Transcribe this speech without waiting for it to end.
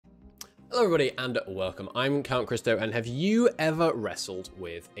Hello everybody and welcome, I'm Count Christo, and have you ever wrestled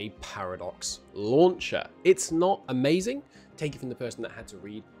with a Paradox launcher? It's not amazing, take it from the person that had to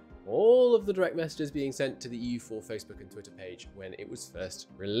read all of the direct messages being sent to the EU4 Facebook and Twitter page when it was first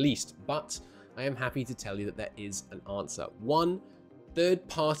released, but I am happy to tell you that there is an answer. One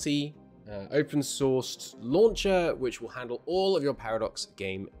third-party open sourced launcher which will handle all of your Paradox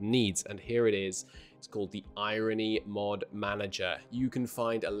game needs, and here it is. It's called the Irony Mod Manager. You can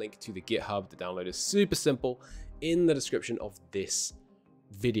find a link to the GitHub. The download is super simple in the description of this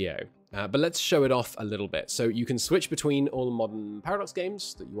video. But let's show it off a little bit. So you can switch between all the modern Paradox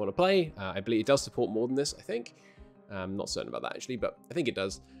games that you want to play. I believe it does support more than this, I think. I'm not certain about that actually, but I think it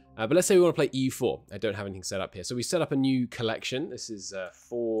does. But let's say we want to play EU4. I don't have anything set up here. So we set up a new collection. This is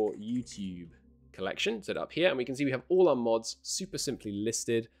for YouTube collection set up here. And we can see we have all our mods super simply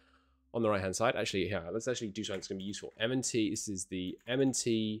listed on the right hand side. Actually, yeah, let's actually do something that's going to be useful. M&T, this is the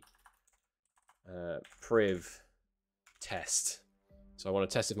M&T priv test. So I want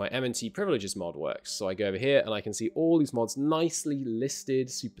to test if my M&T privileges mod works. So I go over here and I can see all these mods nicely listed,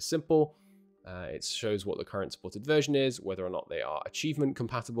 super simple. It shows what the current supported version is, whether or not they are achievement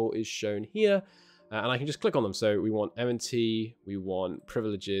compatible is shown here. And I can just click on them. So we want M&T, we want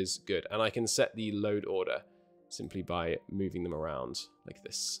privileges, good. And I can set the load order simply by moving them around like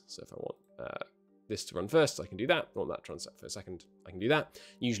this. So if I want this to run first, I can do that. I want that to run for a second, I can do that.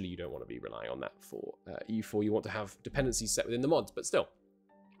 Usually you don't want to be relying on that for EU4. You want to have dependencies set within the mods, but still.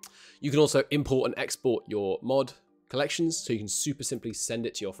 You can also import and export your mod collections, so you can super simply send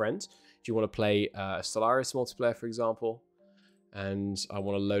it to your friends. If you want to play Solaris multiplayer, for example, and I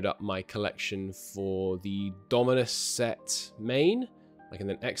want to load up my collection for the Dominus set main, I can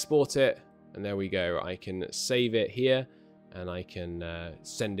then export it. And there we go. I can save it here and I can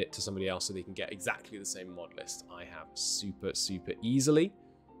send it to somebody else so they can get exactly the same mod list I have super easily.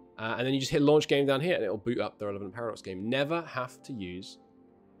 And then you just hit launch game down here and it'll boot up the relevant Paradox game. Never have to use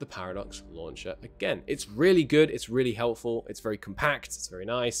the Paradox launcher again. It's really good. It's really helpful. It's very compact. It's very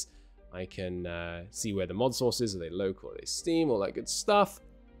nice. I can see where the mod source is. Are they local? Are they Steam? All that good stuff.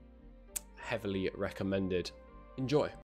 Heavily recommended. Enjoy.